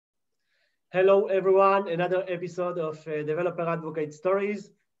Hello, everyone. Another episode of Developer Advocate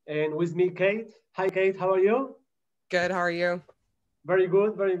Stories. And with me, Kate. Hi, Kate. How are you? Good. How are you? Very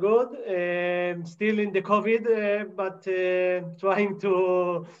good, very good. Still in the COVID, but trying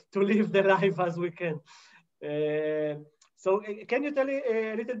to live the life as we can. Can you tell me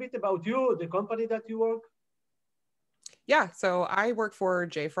a little bit about you, the company that you work? Yeah. So I work for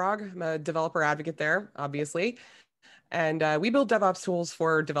JFrog. I'm a developer advocate there, obviously. And we build DevOps tools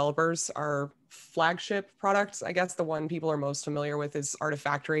for developers. Our flagship product, I guess the one people are most familiar with, is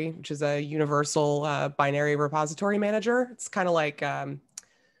Artifactory, which is a universal binary repository manager. It's kind of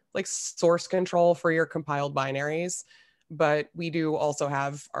like source control for your compiled binaries. But we do also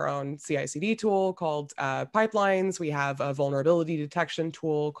have our own CI/CD tool called Pipelines. We have a vulnerability detection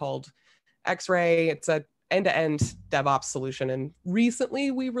tool called X-Ray. It's a end-to-end DevOps solution. And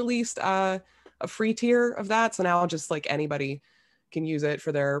recently we released a free tier of that. So now just like anybody can use it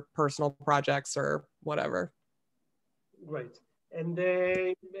for their personal projects or whatever. Great. And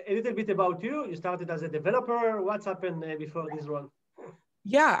a little bit about you. You started as a developer. What's happened before this role?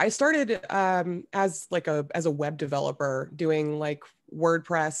 Yeah, I started as a web developer doing like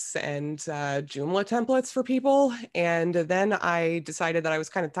WordPress and Joomla templates for people, and then I decided that I was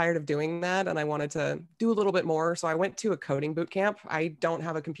kind of tired of doing that and I wanted to do a little bit more. So I went to a coding boot camp. I don't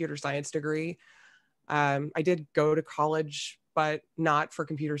have a computer science degree. I did go to college, but not for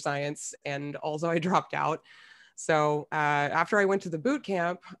computer science, and also I dropped out. So after I went to the boot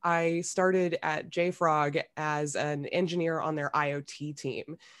camp, I started at JFrog as an engineer on their IoT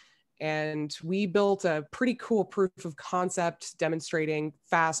team. And we built a pretty cool proof of concept demonstrating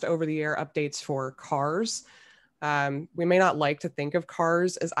fast over-the-air updates for cars. We may not like to think of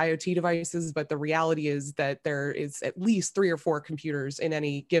cars as IoT devices, but the reality is that there is at least 3 or 4 computers in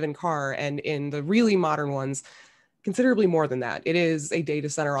any given car, and in the really modern ones, considerably more than that. It is a data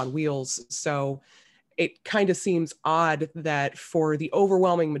center on wheels. So it kind of seems odd that for the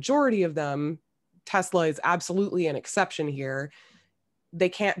overwhelming majority of them, Tesla is absolutely an exception here. They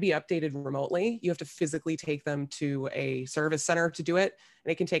can't be updated remotely. You have to physically take them to a service center to do it,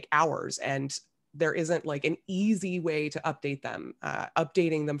 and it can take hours. And there isn't like an easy way to update them.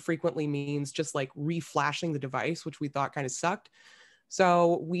 Updating them frequently means just like reflashing the device, which we thought kind of sucked.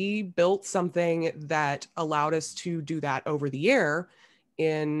 So we built something that allowed us to do that over the air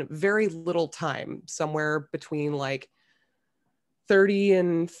in very little time, somewhere between like 30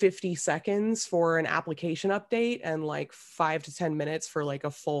 and 50 seconds for an application update and like 5 to 10 minutes for like a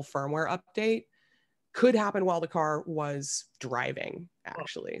full firmware update. Could happen while the car was driving,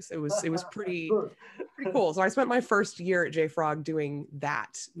 actually. So it was pretty cool. So I spent my first year at JFrog doing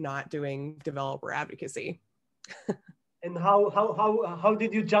that, not doing developer advocacy. And how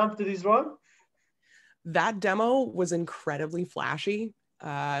did you jump to this role? That demo was incredibly flashy.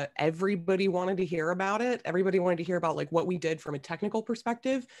 Everybody wanted to hear about it. Everybody wanted to hear about like what we did from a technical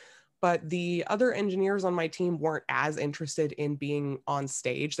perspective, but the other engineers on my team weren't as interested in being on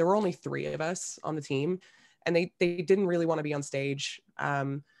stage. There were only 3 of us on the team, and they didn't really want to be on stage.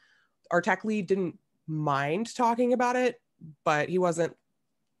 Our tech lead didn't mind talking about it, but he wasn't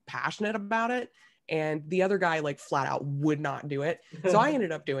passionate about it. And the other guy like flat out would not do it. So I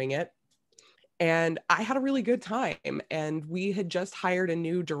ended up doing it. And I had a really good time. And we had just hired a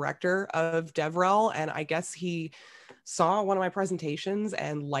new director of DevRel. And I guess he saw one of my presentations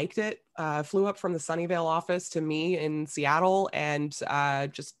and liked it, flew up from the Sunnyvale office to me in Seattle, and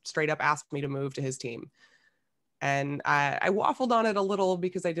just straight up asked me to move to his team. And I waffled on it a little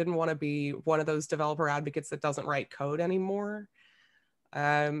because I didn't want to be one of those developer advocates that doesn't write code anymore.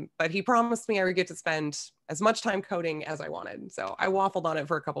 But he promised me I would get to spend as much time coding as I wanted. So I waffled on it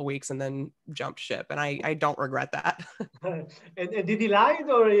for a couple of weeks and then jumped ship. And I don't regret that. And did he lie,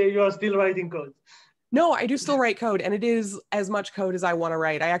 or you are still writing code? No, I do still write code, and it is as much code as I want to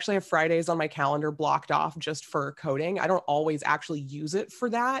write. I actually have Fridays on my calendar blocked off just for coding. I don't always actually use it for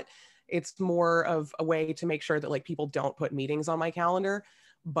that. It's more of a way to make sure that like people don't put meetings on my calendar.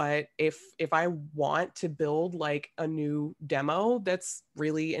 But if I want to build like a new demo that's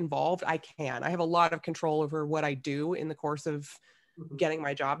really involved, I can. I have a lot of control over what I do in the course of getting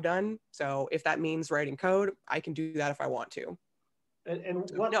my job done. So if that means writing code, I can do that if I want to. And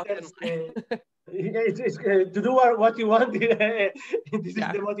So, what no, else? It's to do what you want. This is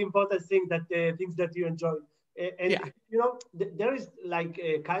yeah. the most important thing, that things that you enjoy. And Yeah. you know, there is like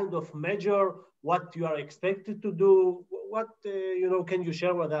a kind of measure what you are expected to do. What you know, can you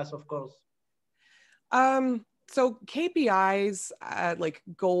share with us, of course? So KPIs, like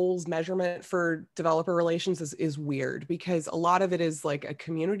goals measurement for developer relations is weird because a lot of it is like a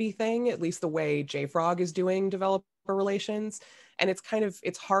community thing, at least the way JFrog is doing developer relations. And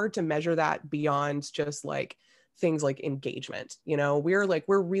it's hard to measure that beyond just like things like engagement. You know,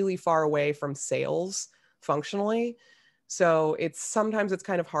 we're really far away from sales functionally. So sometimes it's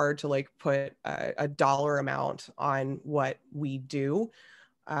kind of hard to like put a dollar amount on what we do.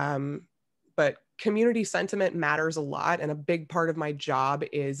 But community sentiment matters a lot. And a big part of my job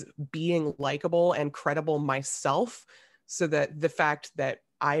is being likable and credible myself, so that the fact that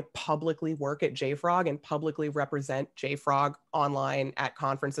I publicly work at JFrog and publicly represent JFrog online at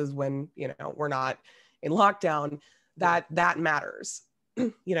conferences when, you know, we're not in lockdown, that matters.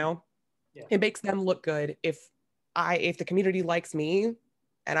 You know, it makes them look good. If the community likes me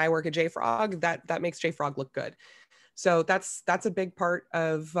and I work at JFrog, that makes JFrog look good. So that's a big part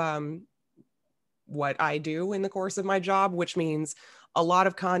of what I do in the course of my job, which means a lot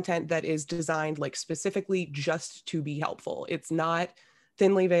of content that is designed like specifically just to be helpful. It's not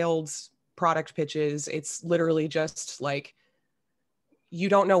thinly veiled product pitches. It's literally just like, you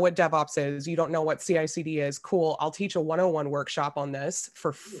don't know what DevOps is, you don't know what CI/CD is. Cool, I'll teach a 101 workshop on this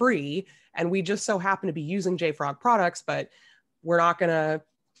for free. And we just so happen to be using JFrog products, but we're not going to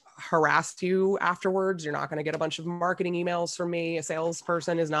harass you afterwards. You're not going to get a bunch of marketing emails from me. A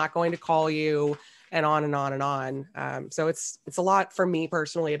salesperson is not going to call you, and on and on and on. So it's a lot for me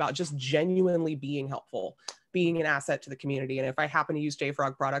personally about just genuinely being helpful, being an asset to the community. And if I happen to use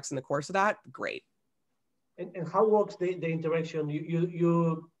JFrog products in the course of that, great. And how works the interaction?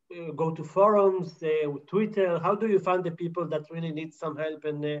 You go to forums, Twitter. How do you find the people that really need some help,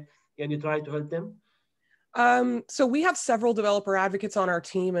 and you try to help them? So we have several developer advocates on our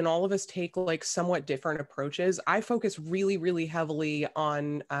team, and all of us take like somewhat different approaches. I focus really, really heavily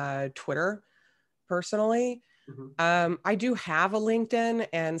on Twitter personally. Mm-hmm. I do have a LinkedIn,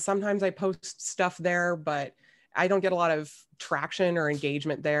 and sometimes I post stuff there, but I don't get a lot of traction or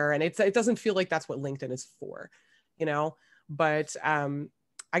engagement there. And it doesn't feel like that's what LinkedIn is for, you know, but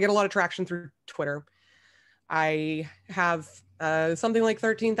I get a lot of traction through Twitter. I have something like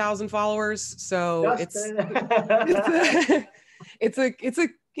 13,000 followers. So it's a,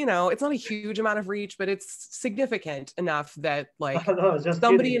 you know, it's not a huge amount of reach, but it's significant enough that like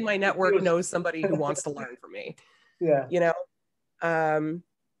somebody in my network knows somebody who wants to learn from me. Yeah. You know,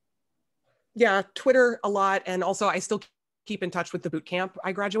 yeah, Twitter a lot. And also I still keep in touch with the boot camp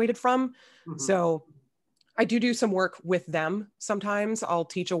I graduated from. Mm-hmm. So I do some work with them. Sometimes I'll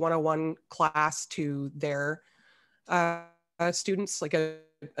teach a 101 class to their students, like a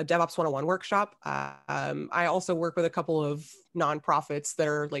DevOps 101 workshop. I also work with a couple of nonprofits that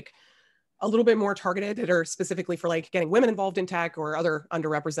are like a little bit more targeted, that are specifically for like getting women involved in tech or other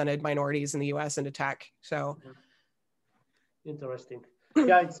underrepresented minorities in the US into tech. So interesting.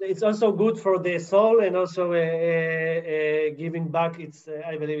 Yeah, it's also good for the soul, and also giving back.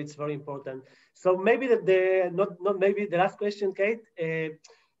 I believe it's very important. So maybe not maybe the last question, Kate.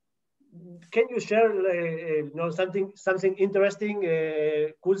 Can you share something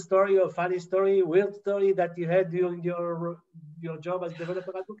interesting, cool story or funny story, weird story that you had during your job as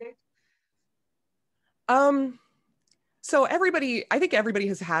developer advocate? So I think everybody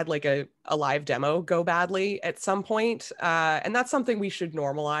has had like a live demo go badly at some point. And that's something we should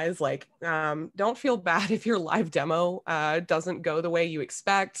normalize. Like, don't feel bad if your live demo doesn't go the way you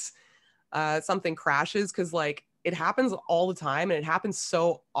expect. Something crashes, because like it happens all the time, and it happens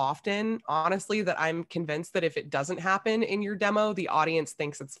so often, honestly, that I'm convinced that if it doesn't happen in your demo, the audience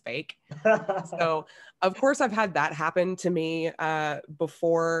thinks it's fake. So of course I've had that happen to me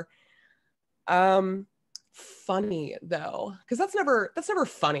before. Funny though, because that's never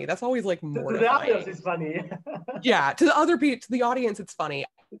funny. That's always like mortifying. To the audience, it's funny. Yeah, to the other people, to the audience, it's funny.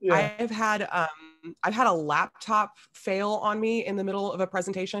 Yeah. I've had a laptop fail on me in the middle of a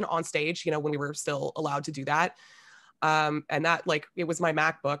presentation on stage, you know, when we were still allowed to do that. And that, like, it was my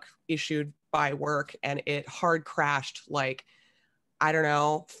MacBook issued by work, and it hard crashed like, I don't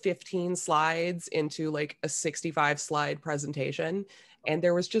know, 15 slides into like a 65 slide presentation. And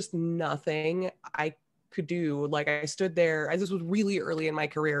there was just nothing I could do. Like, I stood there, this was really early in my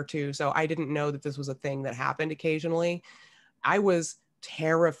career too, so I didn't know that this was a thing that happened occasionally. I was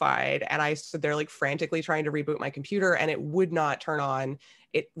terrified, and I stood there like frantically trying to reboot my computer, and it would not turn on.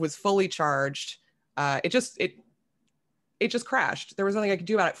 It was fully charged. It just crashed. There was nothing I could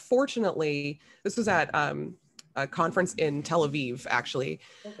do about it. Fortunately, this was at a conference in Tel Aviv, actually.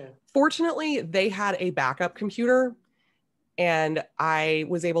 Okay. Fortunately, they had a backup computer, and I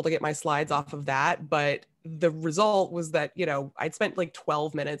was able to get my slides off of that. But the result was that, you know, I'd spent like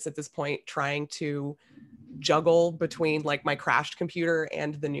 12 minutes at this point trying to juggle between like my crashed computer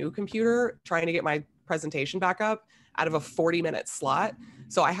and the new computer, trying to get my presentation back up out of a 40-minute slot.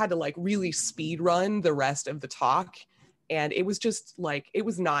 So I had to like really speed run the rest of the talk. And it was just like, it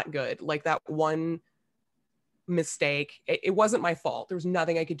was not good. Like that one mistake, it wasn't my fault. There was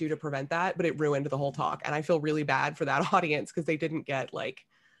nothing I could do to prevent that, but it ruined the whole talk. And I feel really bad for that audience because they didn't get like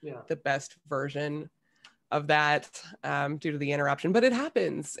the best version of that due to the interruption. But it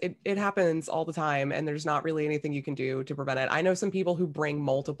happens. It happens all the time, and there's not really anything you can do to prevent it. I know some people who bring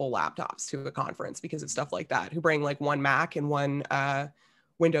multiple laptops to a conference because of stuff like that, who bring like one Mac and one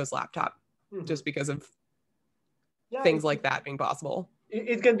Windows laptop just because of things like that being possible.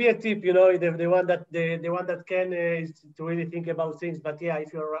 It can be a tip, you know, the one that can is to really think about things. But yeah,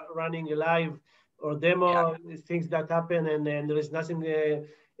 if you're running a live or demo, things that happen, and there is nothing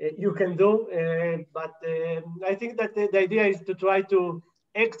you can do. But I think that the idea is to try to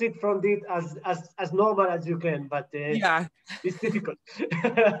exit from it as normal as you can. But it's difficult.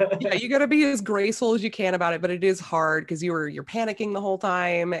 Yeah, you got to be as graceful as you can about it, but it is hard because you're panicking the whole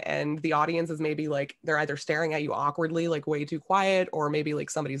time, and the audience is maybe like they're either staring at you awkwardly, like way too quiet, or maybe like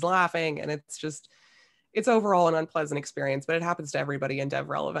somebody's laughing, and it's overall an unpleasant experience. But it happens to everybody in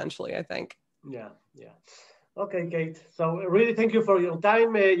DevRel eventually, I think. Yeah. Okay, Kate. So really, thank you for your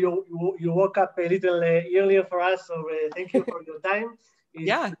time. You woke up a little earlier for us, so thank you for your time.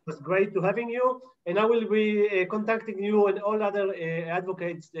 It was great to having you. And I will be contacting you and all other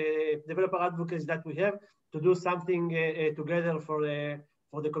advocates, developer advocates that we have to do something together for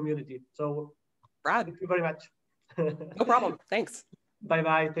the community. So, Brad, thank you very much. No problem. Thanks.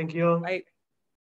 Bye-bye. Thank you. Bye.